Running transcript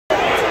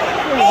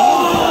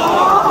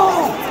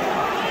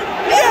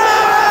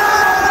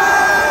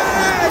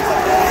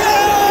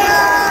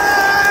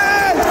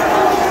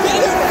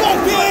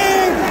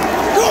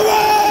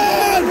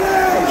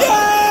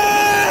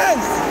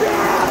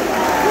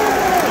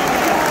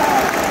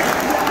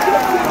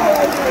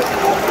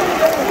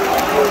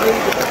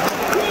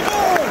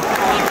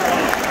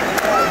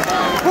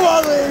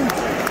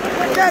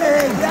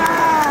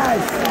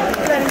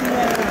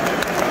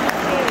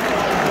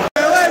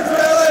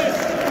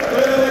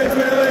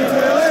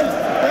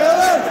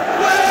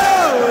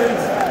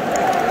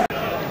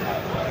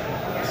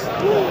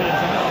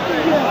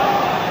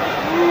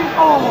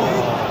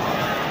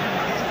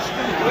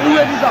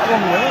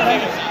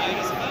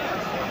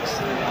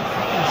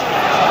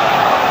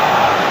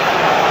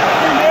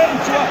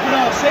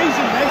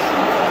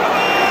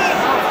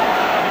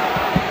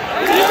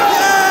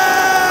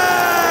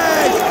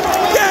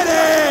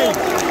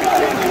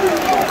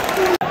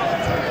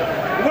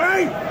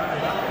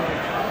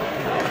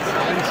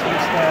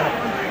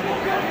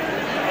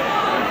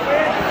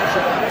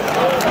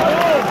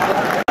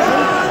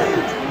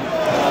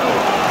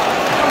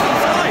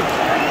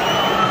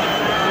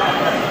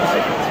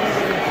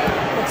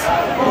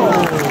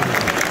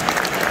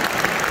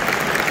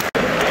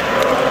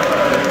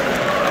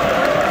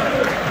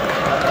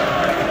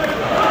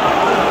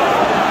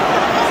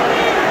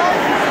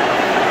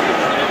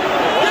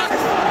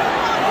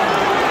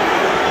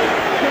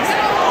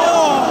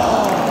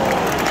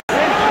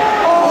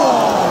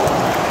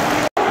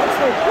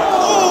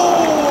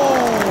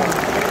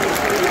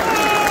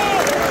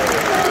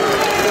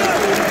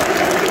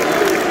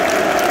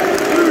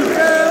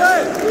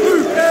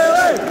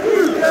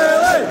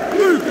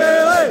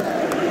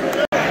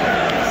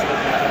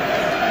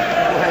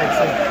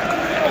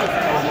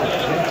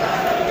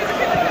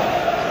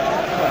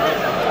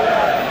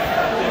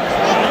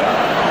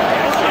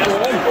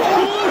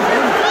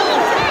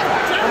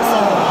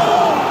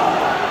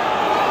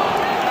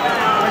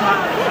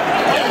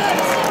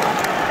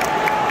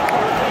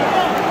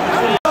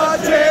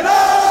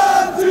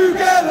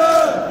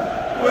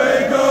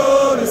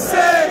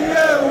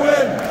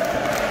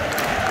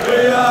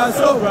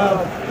so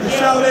proud. We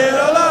shouted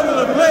aloud, we're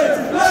looking late,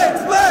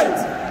 late, late.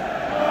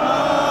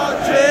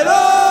 Marching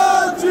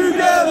on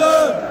together,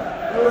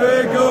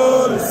 we're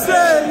gonna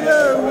say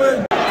a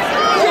win.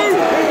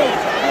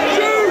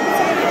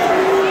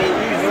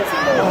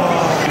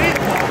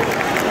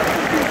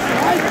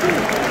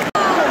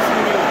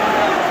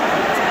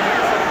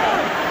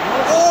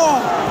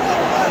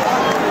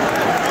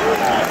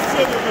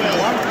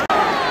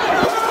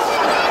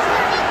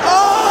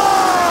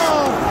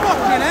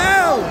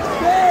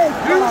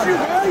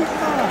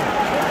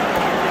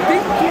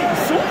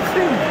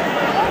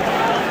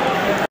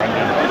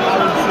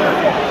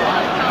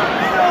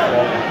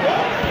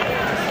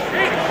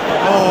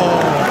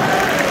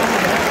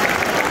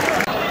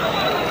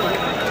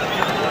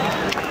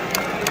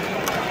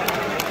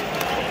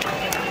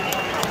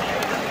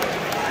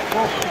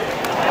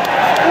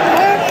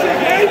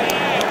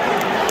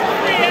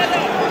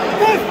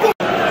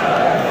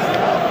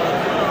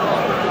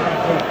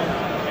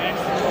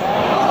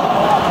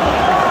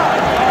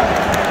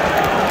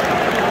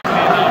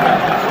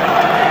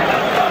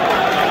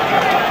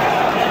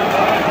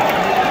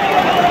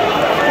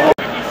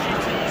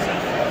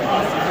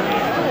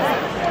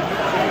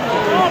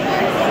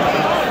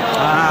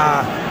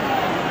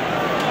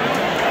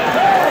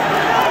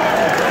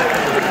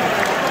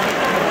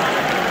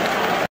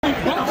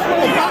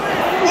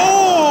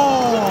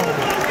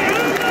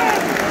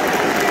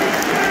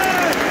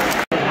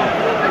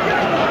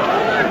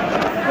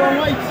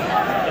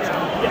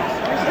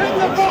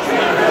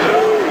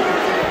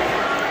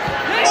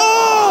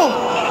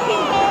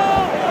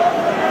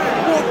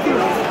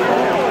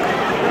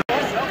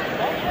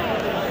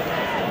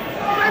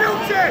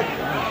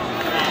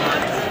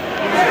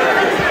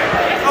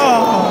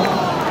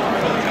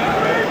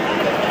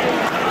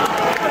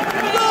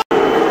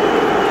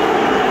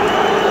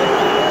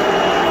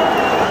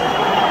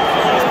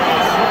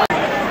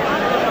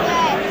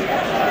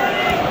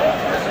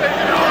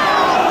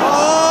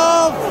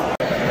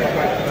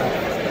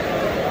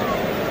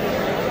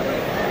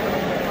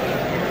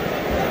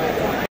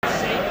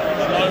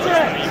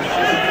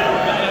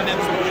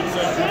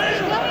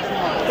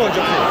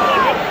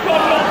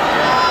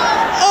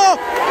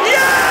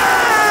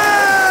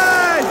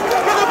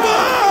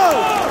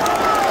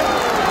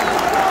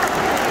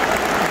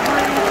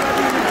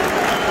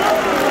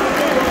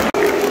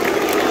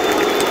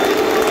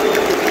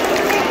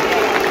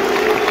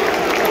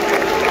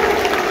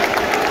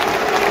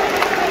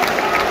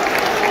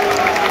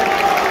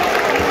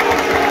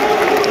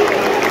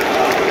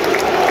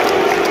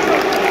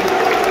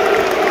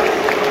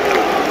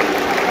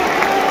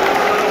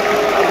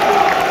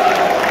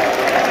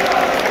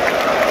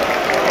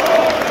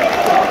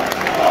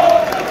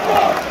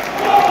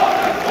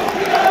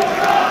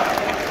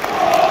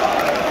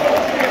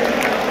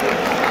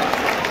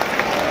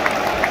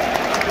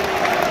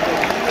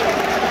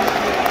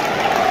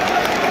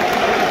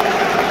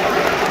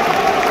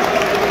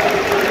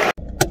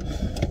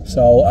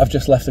 So I've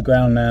just left the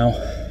ground now.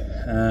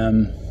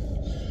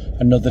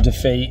 Another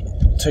defeat,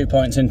 2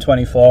 points in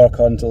 24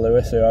 according to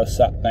Lewis, who I was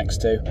sat next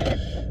to.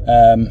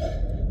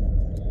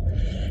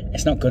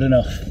 It's not good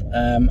enough,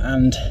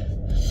 and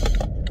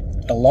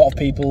a lot of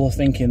people are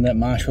thinking that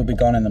Marsh will be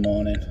gone in the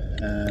morning,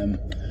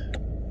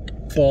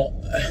 but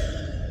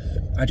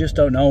I just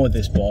don't know with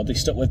this board. They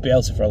stuck with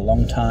Bielsa for a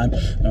long time,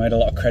 and I had a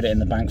lot of credit in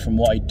the bank from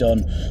what he'd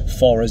done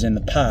for us in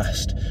the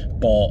past,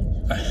 but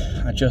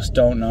I just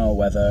don't know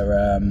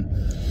whether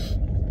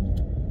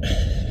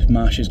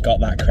Marsh has got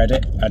that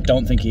credit. I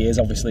don't think he is.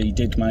 Obviously he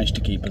did manage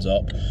to keep us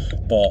up,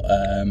 but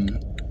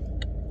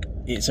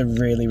it's a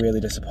really, really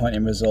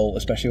disappointing result,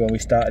 especially when we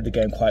started the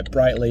game quite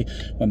brightly.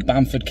 When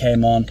Bamford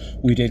came on,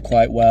 we did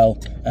quite well,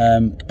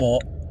 but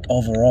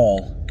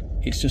overall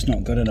it's just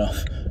not good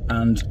enough.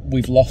 And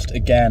we've lost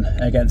again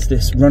against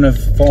this run of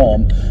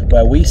form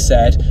where we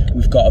said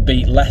we've got to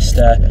beat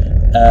Leicester,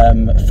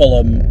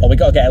 Fulham, or we've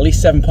got to get at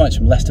least 7 points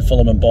from Leicester,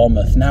 Fulham and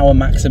Bournemouth. Now a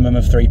maximum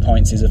of 3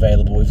 points is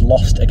available. We've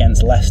lost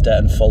against Leicester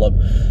and Fulham,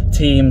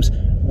 teams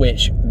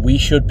which we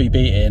should be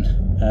beating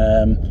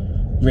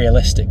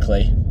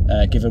realistically,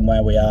 given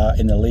where we are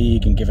in the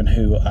league and given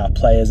who our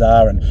players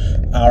are and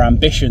our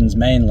ambitions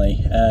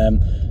mainly.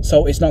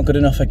 So it's not good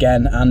enough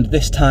again, and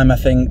this time I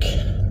think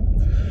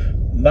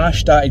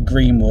Marsh started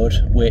Greenwood,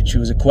 which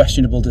was a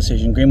questionable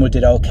decision. Greenwood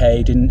did okay.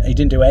 He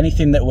didn't do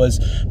anything that was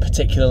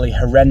particularly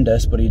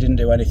horrendous, but he didn't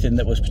do anything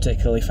that was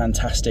particularly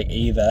fantastic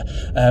either.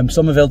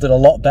 Somerville did a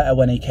lot better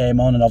when he came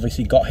on and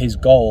obviously got his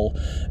goal.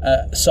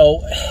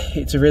 So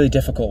it's a really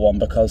difficult one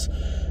because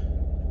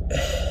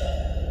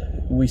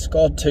we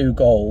scored 2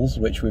 goals,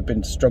 which we've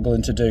been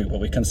struggling to do, but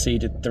we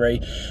conceded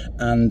 3,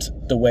 and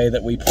the way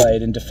that we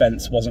played in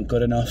defence wasn't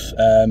good enough.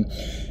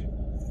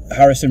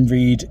 Harrison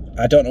Reed,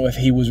 I don't know if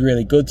he was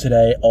really good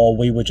today or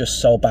we were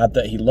just so bad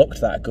that he looked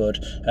that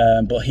good,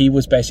 but he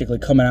was basically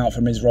coming out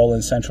from his role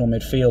in central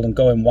midfield and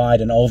going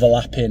wide and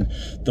overlapping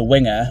the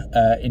winger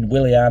in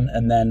Willian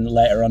and then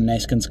later on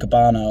Neskens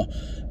Cabano,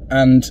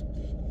 and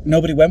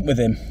nobody went with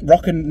him.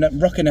 Rocker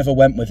never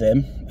went with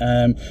him,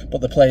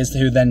 but the players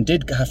who then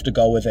did have to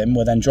go with him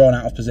were then drawn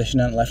out of position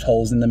and left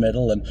holes in the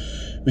middle, and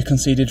we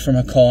conceded from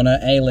a corner.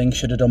 Ayling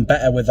should have done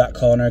better with that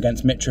corner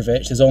against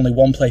Mitrovic. There's only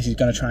one place he's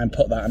going to try and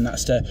put that, and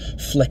that's to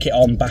flick it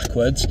on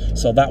backwards.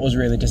 So that was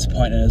really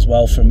disappointing as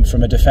well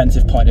from a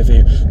defensive point of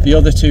view. The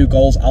other two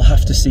goals I'll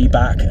have to see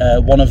back.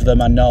 One of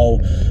them I know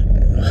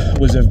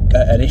was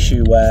an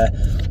issue where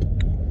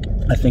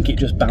I think it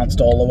just bounced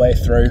all the way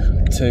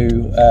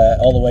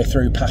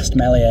through past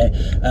Meslier,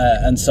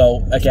 and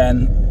so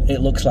again it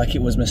looks like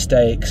it was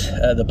mistakes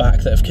at the back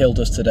that have killed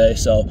us today.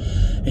 So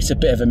it's a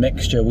bit of a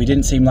mixture. We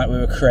didn't seem like we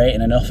were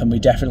creating enough, and we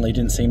definitely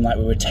didn't seem like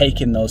we were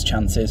taking those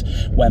chances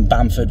when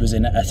Bamford was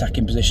in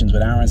attacking positions,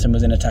 when Aronson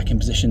was in attacking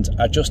positions.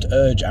 I just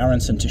urge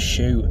Aronson to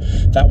shoot.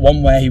 That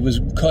one where he was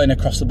cutting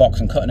across the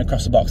box,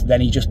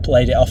 then he just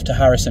played it off to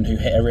Harrison, who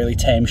hit a really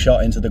tame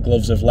shot into the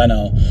gloves of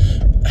Leno.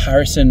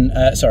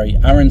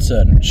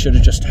 Aronson should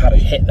have just had a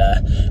hit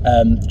there.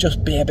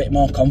 Just be a bit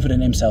more confident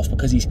in himself,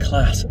 because he's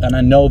class, and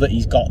I know that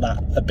he's got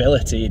that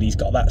ability and he's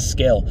got that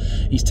skill.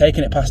 He's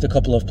taken it past a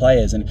couple of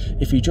players, and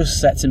if he just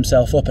sets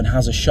himself up and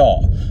has a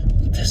shot,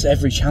 there's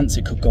every chance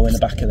it could go in the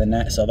back of the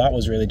net. So that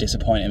was really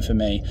disappointing for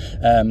me.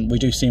 We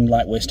do seem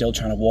like we're still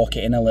trying to walk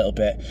it in a little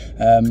bit.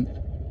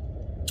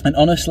 And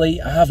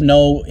honestly, I have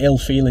no ill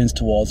feelings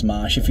towards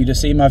Marsh. If you'd have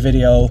seen my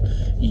video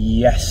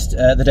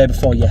the day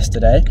before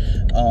yesterday,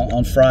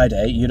 on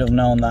Friday, you'd have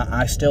known that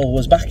I still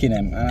was backing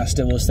him, and I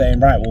still was saying,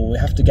 right, well, we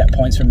have to get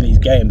points from these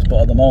games,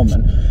 but at the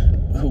moment,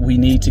 we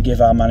need to give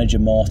our manager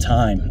more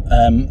time.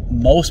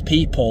 Most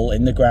people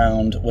in the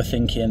ground were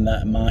thinking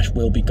that Marsh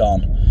will be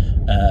gone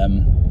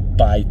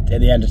at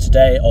the end of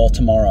today or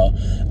tomorrow.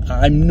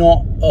 I'm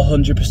not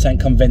 100%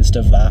 convinced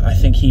of that. I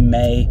think he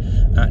may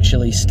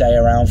actually stay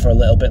around for a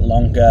little bit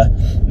longer,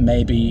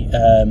 maybe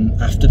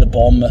after the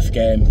Bournemouth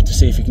game, to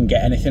see if he can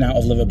get anything out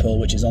of Liverpool,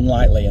 which is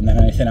unlikely, and then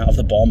anything out of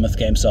the Bournemouth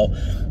game. So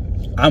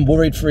I'm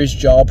worried for his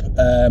job.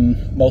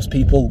 Most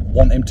people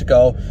want him to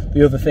go.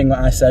 The other thing that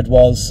I said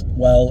was,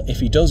 well, if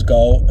he does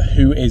go,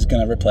 who is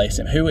going to replace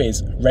him? Who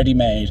is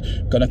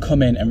ready-made going to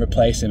come in and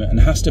replace him, and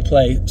has to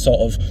play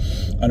sort of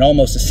an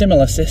almost a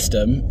similar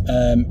system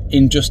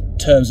in just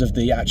terms of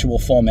the actual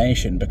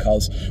formation,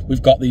 because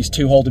we've got these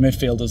two holding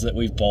midfielders that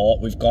we've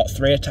bought. We've got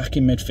three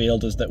attacking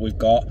midfielders that we've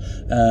got.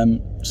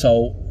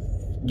 So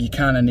you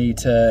kind of need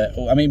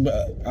to... I mean,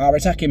 our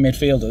attacking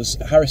midfielders,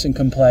 Harrison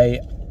can play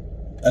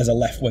as a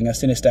left winger,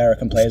 Sinistera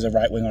can play as a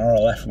right winger or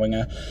a left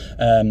winger,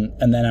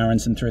 and then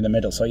Aronson through the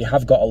middle. So you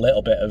have got a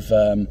little bit of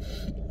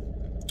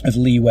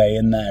leeway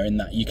in there, in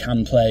that you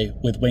can play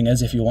with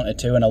wingers if you wanted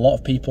to, and a lot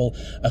of people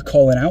are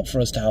calling out for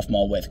us to have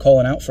more width,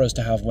 calling out for us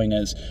to have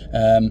wingers.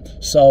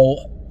 So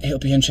it'll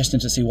be interesting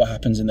to see what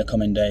happens in the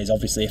coming days.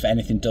 Obviously, if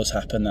anything does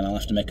happen, then I'll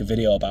have to make a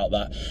video about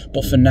that.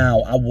 But for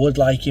now, I would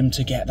like him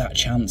to get that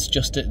chance,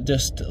 just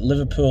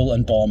Liverpool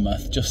and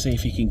Bournemouth, just see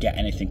if he can get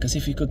anything. Because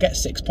if he could get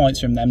 6 points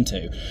from them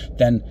two,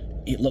 then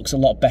it looks a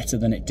lot better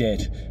than it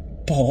did.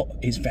 But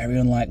it's very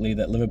unlikely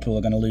that Liverpool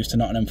are going to lose to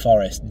Nottingham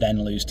Forest,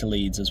 then lose to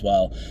Leeds as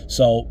well.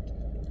 So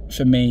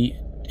for me,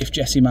 if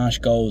Jesse Marsh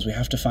goes, we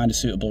have to find a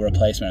suitable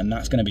replacement, and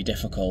that's going to be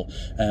difficult.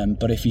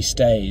 But if he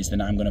stays,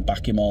 then I'm going to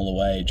back him all the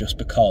way, just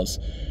because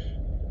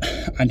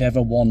I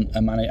never want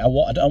a manager.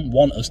 I don't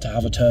want us to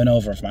have a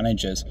turnover of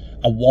managers.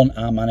 I want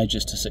our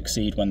managers to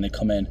succeed when they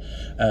come in.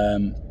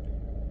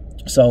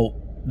 So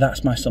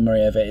that's my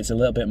summary of it. It's a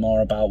little bit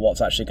more about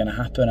what's actually going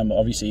to happen. And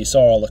obviously, you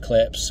saw all the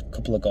clips, a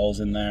couple of goals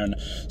in there, and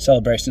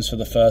celebrations for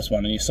the first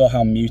one, and you saw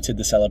how muted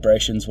the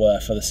celebrations were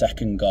for the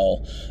second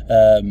goal.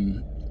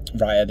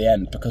 Right at the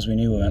end, because we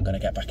knew we weren't going to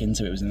get back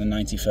into it. It was in the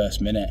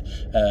 91st minute.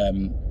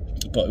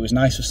 But it was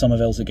nice for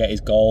Somerville to get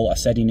his goal. I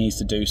said he needs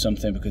to do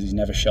something, because he's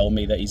never shown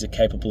me that he's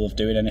capable of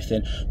doing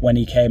anything. When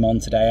he came on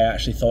today, I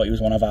actually thought he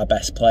was one of our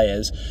best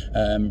players,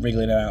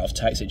 wriggling in and out of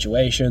tight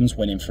situations,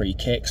 winning free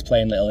kicks,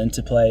 playing little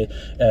interplay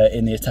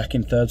in the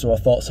attacking third. So I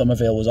thought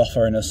Somerville was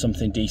offering us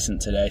something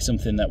decent today,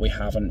 something that we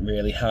haven't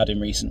really had in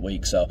recent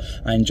weeks. So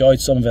I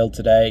enjoyed Somerville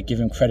today. Give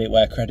him credit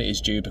where credit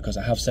is due, because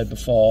I have said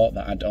before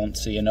that I don't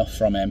see enough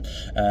from him.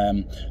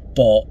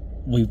 But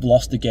we've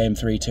lost the game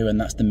 3-2, and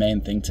that's the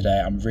main thing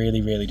today. I'm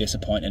really, really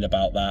disappointed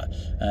about that.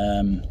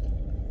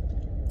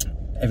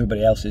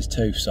 Everybody else is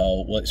too,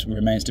 so it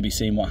remains to be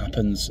seen what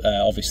happens.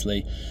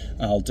 Obviously,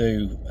 I'll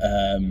do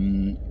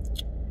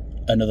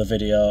another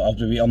video. I'll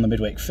be on the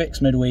midweek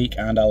fix midweek,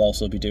 and I'll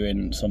also be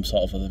doing some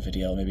sort of other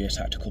video, maybe a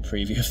tactical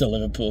preview of the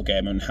Liverpool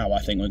game and how I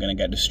think we're going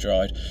to get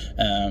destroyed.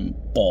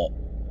 But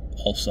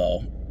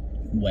also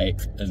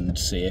wait and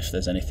see if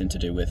there's anything to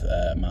do with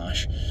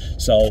Marsh.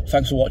 So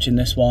thanks for watching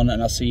this one,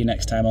 and I'll see you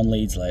next time on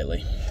Leeds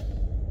Lately.